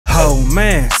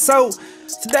man, so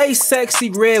today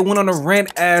Sexyy Red went on a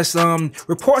rant as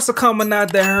reports are coming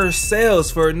out that her sales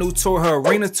for her new tour, her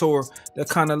arena tour, they're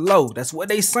kind of low. That's what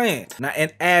they saying. Now,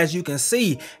 and as you can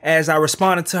see, as I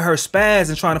responded to her spaz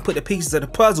and trying to put the pieces of the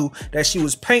puzzle that she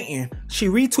was painting, she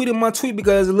retweeted my tweet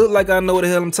because it looked like I know what the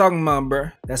hell I'm talking about,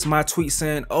 bruh. That's my tweet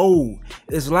saying, oh,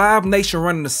 is Live Nation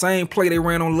running the same play they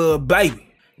ran on Lil Baby?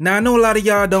 Now, I know a lot of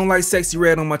y'all don't like Sexyy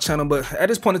Red on my channel, but at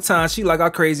this point in time, she like our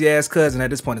crazy ass cousin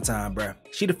at this point in time, bruh.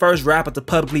 She the first rapper to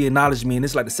publicly acknowledge me, and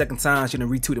it's like the second time she done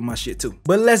retweeted my shit too.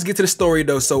 But let's get to the story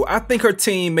though. So I think her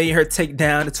team made her take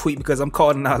down the tweet because I'm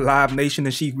calling out Live Nation,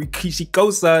 and she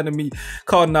co-signed me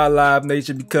calling out Live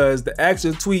Nation because the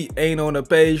actual tweet ain't on the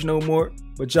page no more.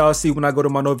 But y'all see when I go to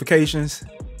my notifications,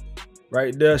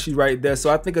 right there, she's right there.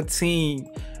 So I think a team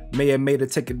may have made her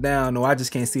take it down, or I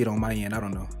just can't see it on my end, I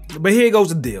don't know. But here goes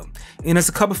the deal. And there's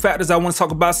a couple factors I want to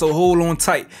talk about, so hold on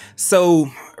tight. So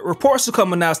reports are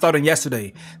coming out starting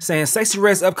yesterday saying Sexyy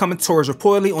Red's upcoming tour is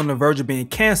reportedly on the verge of being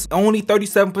canceled. Only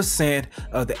 37%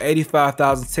 of the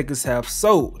 85,000 tickets have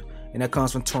sold. And that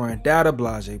comes from touring data,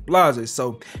 blase.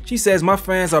 So she says, my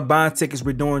fans are buying tickets,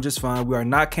 we're doing just fine. We are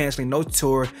not canceling no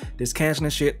tour. This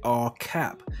canceling shit all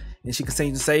cap. And she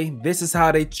continues to say, this is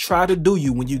how they try to do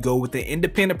you when you go with the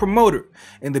independent promoter.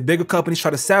 And the bigger companies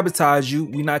try to sabotage you.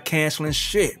 We not canceling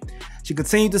shit. She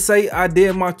continued to say, I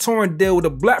did my touring deal with a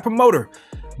black promoter,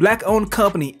 black owned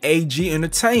company, AG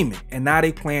Entertainment. And now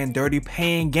they playing dirty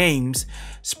paying games,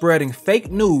 spreading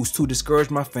fake news to discourage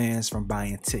my fans from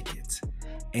buying tickets.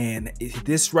 And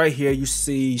this right here, you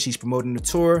see she's promoting the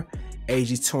tour,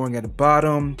 AG touring at the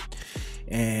bottom.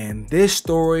 And this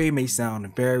story may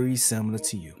sound very similar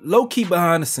to you. Low key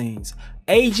behind the scenes,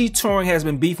 AG touring has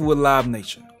been beefing with Live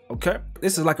Nation. Okay,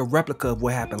 this is like a replica of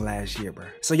what happened last year, bro.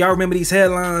 So y'all remember these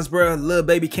headlines, bro? Lil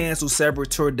Baby canceled several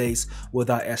tour dates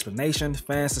without explanation.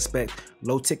 Fans suspect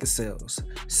low ticket sales.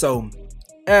 So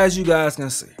as you guys can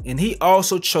see, and he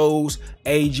also chose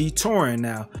AG touring.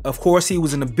 Now, of course, he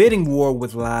was in a bidding war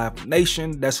with Live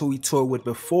Nation. That's who he toured with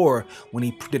before when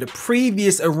he did a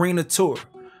previous arena tour.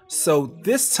 So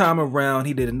this time around,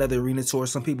 he did another arena tour.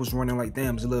 Some people's running like,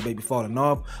 damn, is a Lil Baby falling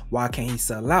off? Why can't he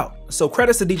sell out? So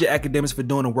credits to DJ Academics for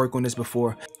doing the work on this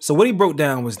before. So what he broke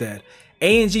down was that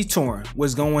A&G Touring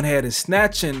was going ahead and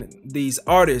snatching these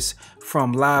artists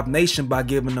from Live Nation by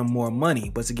giving them more money.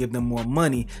 But to give them more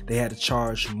money, they had to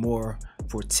charge more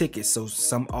for tickets. So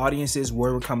some audiences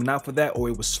were coming out for that, or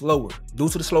it was slower. Due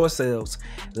to the slower sales,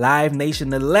 Live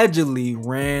Nation allegedly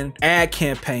ran ad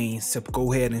campaigns to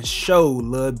go ahead and show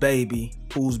Lil Baby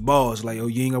who's balls. Like, oh,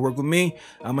 you ain't gonna work with me?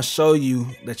 I'm gonna show you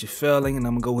that you're failing, and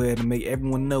I'm gonna go ahead and make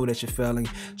everyone know that you're failing.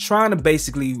 Trying to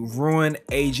basically ruin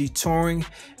AG Touring,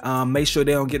 make sure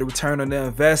they don't get a return on their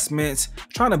investments.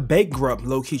 Trying to bankrupt,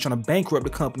 low-key, trying to bankrupt the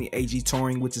company AG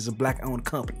Touring, which is a black-owned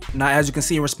company. Now, as you can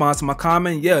see in response to my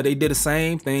comment, yeah, they did the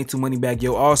same thing to Moneybagg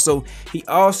Yo. Also, he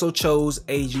also chose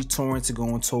AG Touring to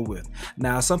go on tour with.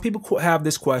 Now, some people have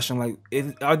this question, like,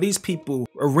 are these people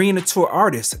arena tour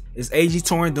artists? Is AG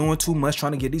Touring doing too much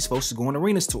trying to get these folks to go on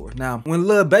arenas tour? Now, when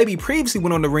Lil Baby previously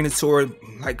went on the arena tour,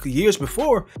 like years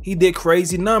before, he did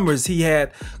crazy numbers. He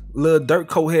had Lil Durk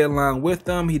co-headline with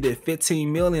them. He did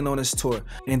 15 million on his tour,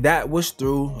 and that was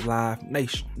through Live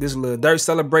Nation. This is Lil Durk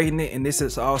celebrating it, and this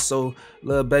is also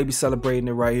Lil Baby celebrating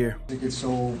it right here. Tickets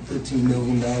sold, $15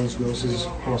 million grosses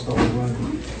across the whole run.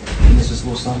 And this is a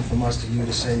little something from us to you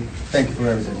to say thank you for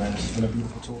everything, man. It's been a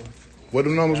beautiful tour. What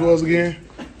the numbers was again?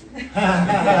 Yeah.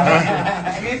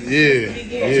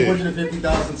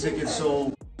 250,000 tickets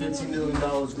sold, $15 million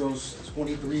gross,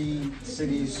 23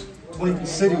 cities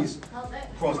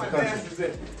across the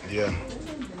country. Yeah.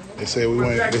 They said we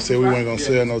weren't gonna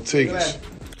sell no tickets.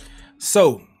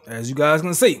 So, as you guys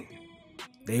can see,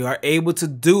 they are able to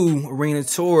do arena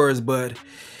tours, but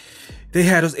they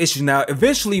had those issues. Now,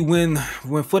 eventually, when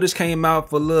footage came out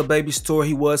for Lil Baby's tour,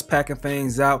 he was packing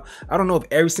things out. I don't know if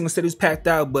every single city was packed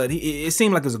out, but it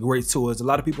seemed like it was a great tour. There's a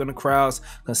lot of people in the crowds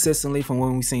consistently from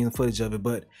when we seen the footage of it.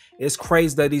 But it's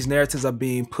crazy that these narratives are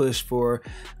being pushed for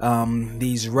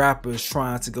these rappers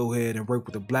trying to go ahead and work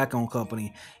with a black-owned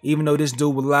company. Even though this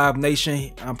dude with Live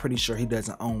Nation, I'm pretty sure he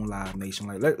doesn't own Live Nation.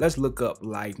 Like, let's look up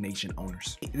Live Nation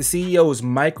owners. The CEO is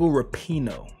Michael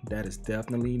Rapino. That is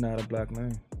definitely not a black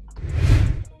name.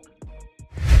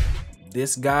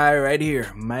 This guy right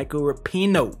here, Michael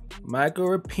Rapino. Michael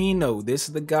Rapino. This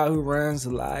is the guy who runs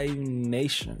Live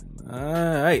Nation.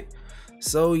 All right.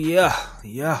 So yeah.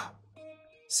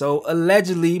 So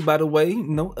allegedly, by the way,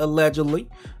 allegedly.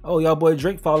 Oh, y'all boy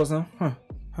Drake follows him.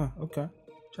 Okay.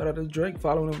 Shout out to Drake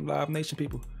following them Live Nation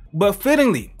people. But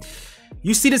fittingly,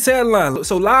 you see this headline.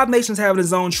 So Live Nation's having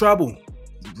his own trouble.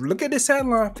 Look at this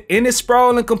headline. In its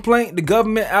sprawling complaint, the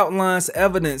government outlines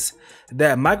evidence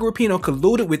that Michael Rapino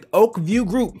colluded with Oakview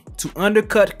Group to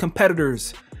undercut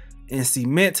competitors and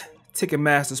cement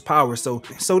Ticketmaster's power. So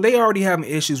they already having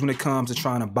issues when it comes to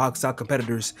trying to box out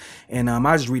competitors. And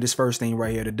I just read this first thing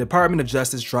right here. The Department of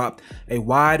Justice dropped a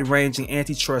wide-ranging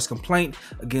antitrust complaint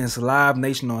against Live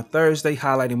Nation on Thursday,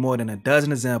 highlighting more than a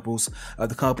dozen examples of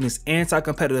the company's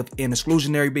anti-competitive and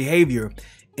exclusionary behavior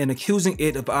and accusing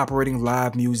it of operating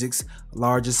live music's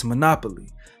largest monopoly.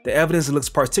 The evidence looks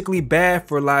particularly bad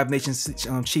for Live Nation's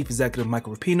chief executive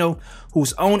Michael Rapino,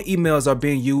 whose own emails are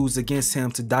being used against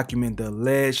him to document the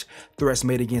alleged threats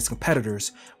made against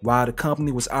competitors, while the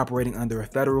company was operating under a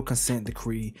federal consent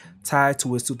decree tied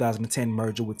to its 2010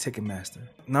 merger with Ticketmaster.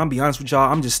 Now, I'm gonna be honest with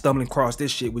y'all, I'm just stumbling across this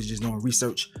shit, was just doing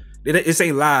research. It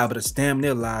ain't live, but it's damn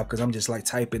near live because I'm just like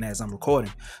typing as I'm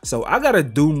recording. So I gotta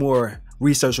do more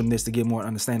research on this to get more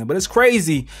understanding. But it's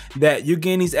crazy that you're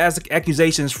getting these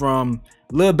accusations from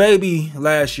Lil Baby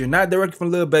last year, not directly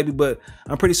from Lil Baby, but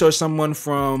I'm pretty sure someone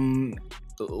from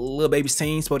Lil Baby's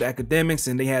team spoke to academics,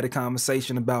 and they had a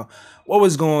conversation about what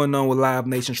was going on with Live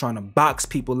Nation trying to box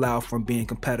people out from being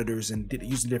competitors and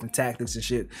using different tactics and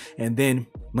shit. And then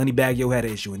Moneybagg Yo had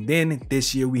an issue, and then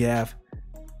this year we have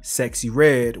Sexyy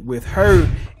Red with her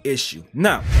issue.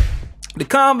 Now, the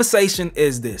conversation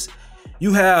is this.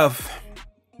 You have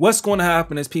what's going to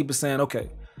happen is people saying, okay,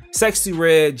 Sexyy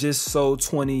Red just sold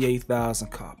 28,000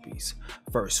 copies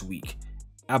first week,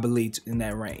 I believe, in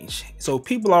that range. So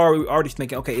people are already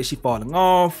thinking, okay, is she falling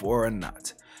off or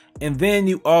not? And then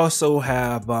you also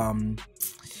have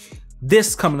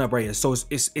this coming up right here. So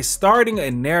it's starting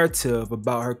a narrative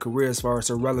about her career as far as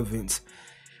her relevance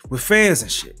with fans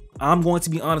and shit. I'm going to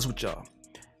be honest with y'all.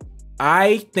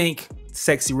 I think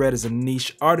Sexyy Red is a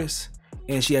niche artist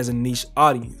and she has a niche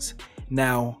audience.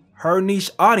 Now, her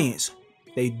niche audience,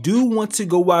 they do want to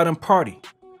go out and party.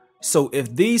 So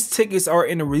if these tickets are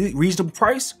in a reasonable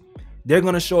price, they're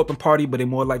going to show up and party, but they're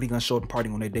more likely going to show up and party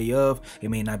on their day of. It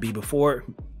may not be before.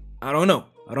 I don't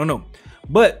know.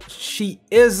 But she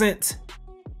isn't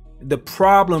the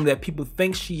problem that people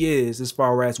think she is as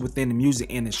far as within the music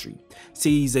industry.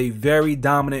 She's a very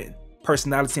dominant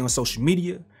personality on social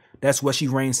media. That's where she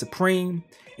reigns supreme.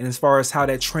 And as far as how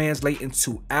that translates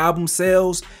into album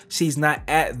sales, she's not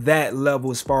at that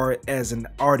level as far as an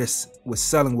artist with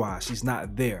selling wise. She's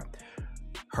not there.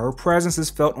 Her presence is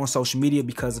felt on social media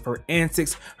because of her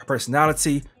antics, her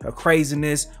personality, her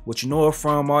craziness, what you know her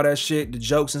from, all that shit, the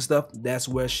jokes and stuff. That's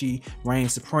where she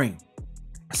reigns supreme.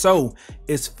 So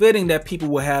it's fitting that people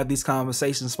will have these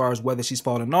conversations as far as whether she's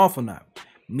falling off or not.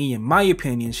 Me, in my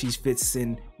opinion, she fits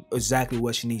in exactly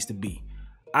what she needs to be.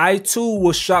 I too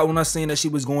was shocked when I seen that she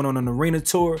was going on an arena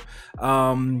tour.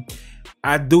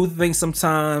 I do think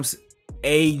sometimes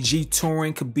AG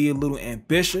touring could be a little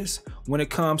ambitious when it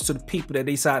comes to the people that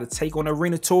they decide to take on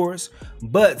arena tours.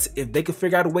 But if they could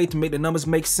figure out a way to make the numbers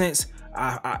make sense,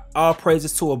 all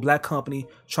praises to a black company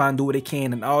trying to do what they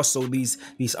can. And also these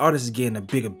artists are getting a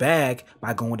bigger bag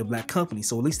by going to black companies.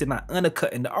 So at least they're not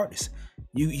undercutting the artists.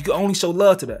 You can only show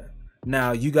love to that.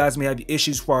 Now, you guys may have your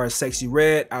issues as far as Sexyy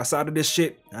Red. Outside of this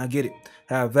shit, I get it.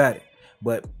 Have at it.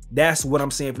 But that's what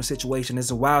I'm saying from the situation. It's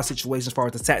a wild situation as far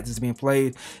as the tactics being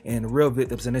played. And the real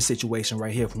victims in this situation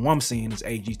right here, from what I'm seeing, is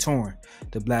AG Touring,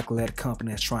 the black-led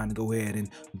company that's trying to go ahead and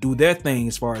do their thing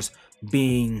as far as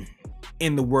being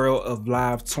in the world of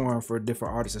live touring for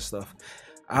different artists and stuff.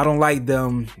 I don't like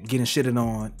them getting shitted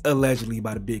on allegedly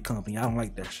by the big company. I don't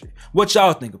like that shit. What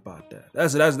y'all think about that?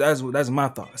 That's my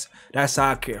thoughts. That's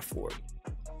how I care for it.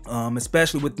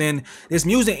 Especially within this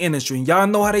music industry. And y'all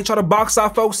know how they try to box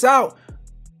our folks out,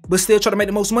 but still try to make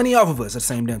the most money off of us at the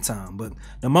same damn time. But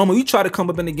the moment we try to come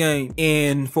up in the game,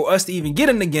 and for us to even get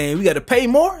in the game, we got to pay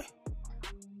more.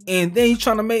 And then you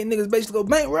trying to make niggas basically go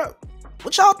bankrupt.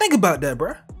 What y'all think about that,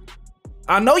 bruh?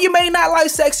 I know you may not like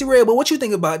Sexyy Red, but what you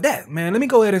think about that, man? Let me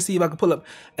go ahead and see if I can pull up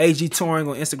AG Touring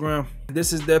on Instagram.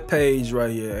 This is their page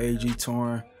right here, AG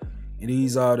Touring. And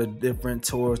these are the different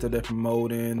tours that they're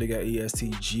promoting. They got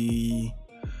ESTG.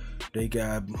 They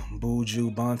got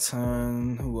Buju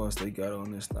Banton. Who else they got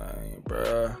on this thing,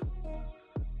 bruh?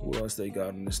 Who else they got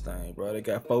on this thing, bro? They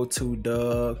got 42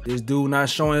 Dub. This dude not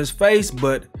showing his face,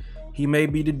 but he may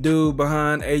be the dude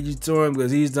behind AG Touring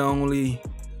because he's the only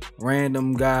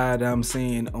random guy that I'm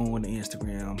seeing on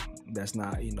Instagram that's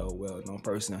not, you know, well-known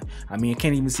person. I mean, I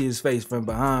can't even see his face from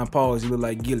behind. Pause, he look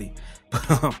like Gilly.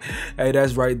 But hey,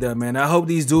 that's right there, man. I hope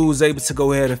these dudes able to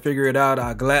go ahead and figure it out.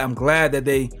 I'm glad that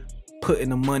they put in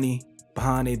the money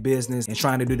behind their business and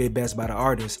trying to do their best by the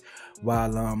artists while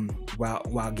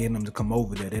getting them to come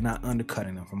over there. They're not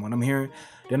undercutting them. From what I'm hearing,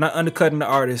 they're not undercutting the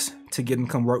artists to get them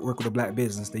to come work with a black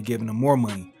business. They're giving them more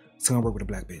money to come work with a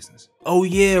black business. Oh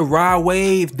yeah, Rod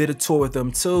Wave did a tour with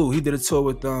them too. He did a tour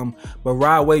with them, but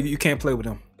Rod Wave, you can't play with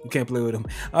him. You can't play with him.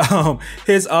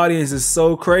 His audience is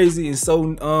so crazy and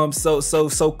so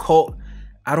cult.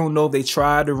 I don't know if they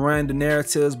tried to run the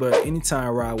narratives, but anytime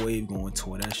Rod Wave going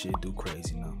tour, that shit do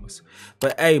crazy numbers.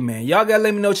 But hey man, y'all gotta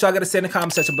let me know what y'all gotta say in the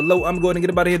comment section below. I'm going to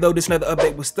get about here though. This is another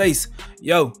update with Stace.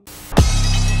 Yo.